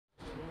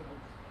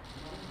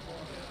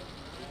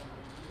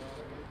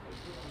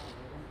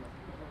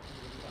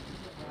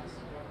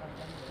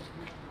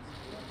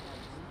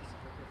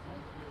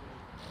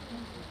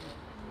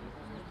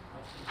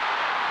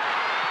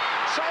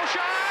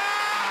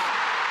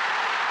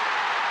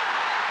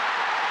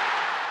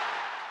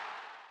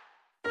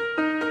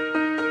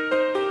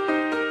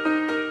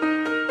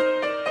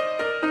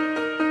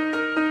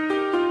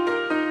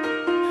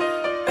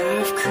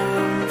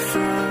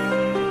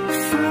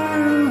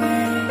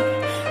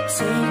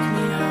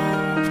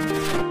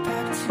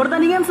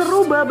Pertandingan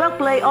seru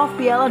babak playoff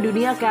Piala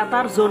Dunia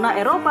Qatar zona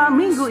Eropa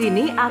minggu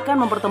ini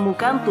akan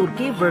mempertemukan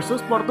Turki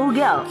versus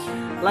Portugal.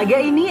 Laga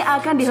ini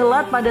akan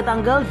dihelat pada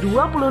tanggal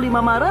 25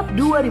 Maret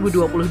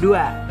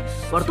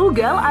 2022.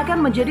 Portugal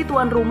akan menjadi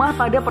tuan rumah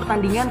pada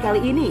pertandingan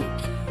kali ini.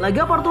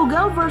 Laga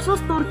Portugal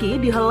versus Turki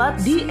dihelat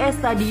di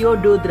Estadio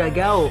do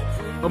Dragão.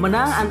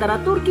 Pemenang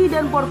antara Turki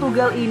dan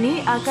Portugal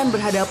ini akan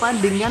berhadapan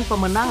dengan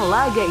pemenang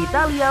laga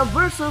Italia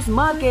versus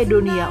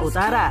Makedonia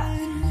Utara.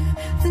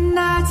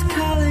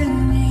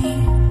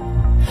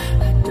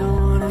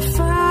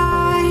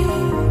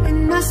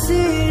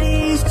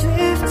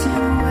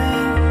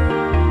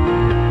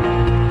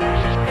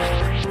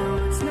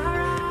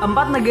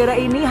 Empat negara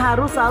ini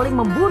harus saling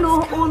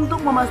membunuh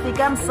untuk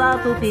memastikan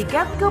satu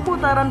tiket ke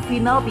putaran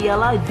final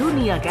Piala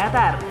Dunia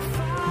Qatar.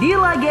 Di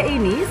laga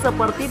ini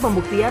seperti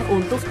pembuktian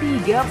untuk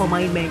 3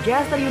 pemain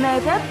Manchester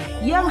United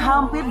yang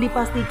hampir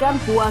dipastikan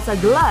puasa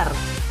gelar.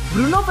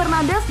 Bruno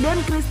Fernandes dan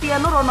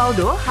Cristiano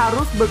Ronaldo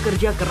harus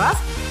bekerja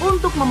keras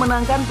untuk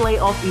memenangkan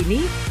playoff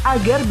ini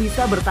agar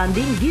bisa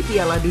bertanding di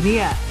Piala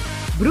Dunia.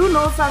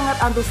 Bruno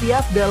sangat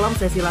antusias dalam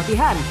sesi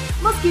latihan,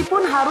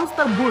 meskipun harus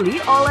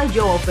terbuli oleh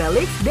Joao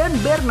Felix dan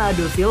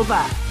Bernardo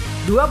Silva.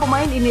 Dua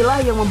pemain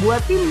inilah yang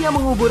membuat timnya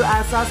mengubur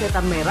asa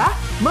setan merah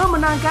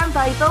memenangkan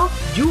title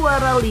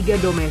juara Liga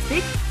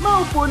Domestik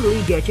maupun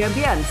Liga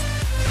Champions.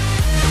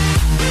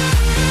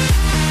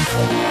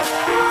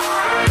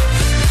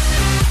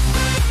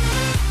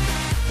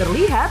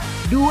 Terlihat,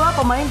 dua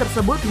pemain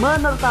tersebut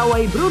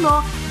menertawai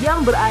Bruno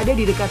yang berada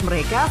di dekat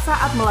mereka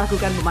saat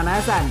melakukan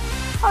pemanasan.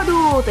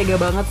 Aduh, tega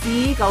banget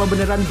sih kalau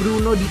beneran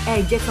Bruno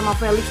diejek sama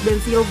Felix dan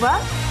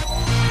Silva.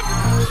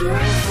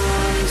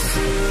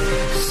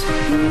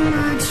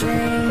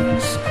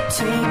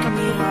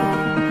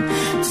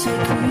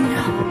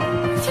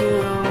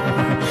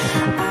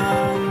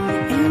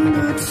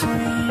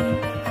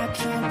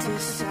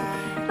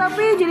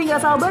 Tapi jadi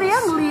nggak sabar ya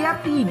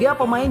ngeliat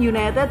 3 pemain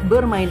United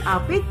bermain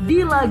apik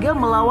di laga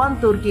melawan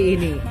Turki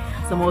ini.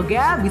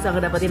 Semoga bisa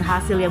ngedapetin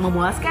hasil yang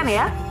memuaskan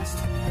ya.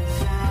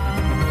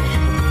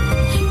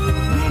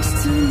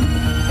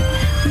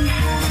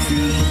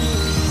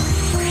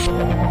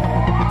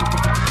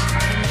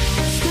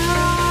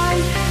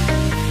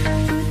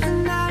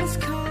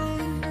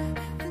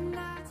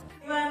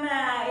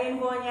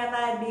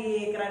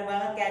 Tadi keren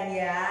banget kan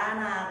ya.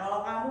 Nah,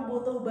 kalau kamu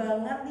butuh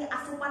banget nih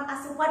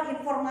asupan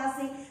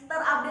informasi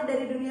terupdate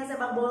dari dunia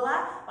sepak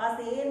bola,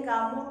 pastiin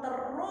kamu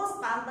terus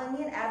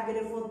pantengin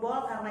FGD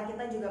Football karena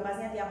kita juga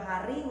pastinya tiap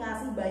hari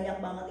ngasih banyak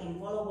banget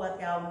info loh buat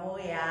kamu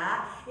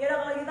ya. Yaudah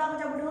kalau gitu aku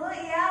cabut dulu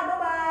ya, bye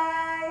bye.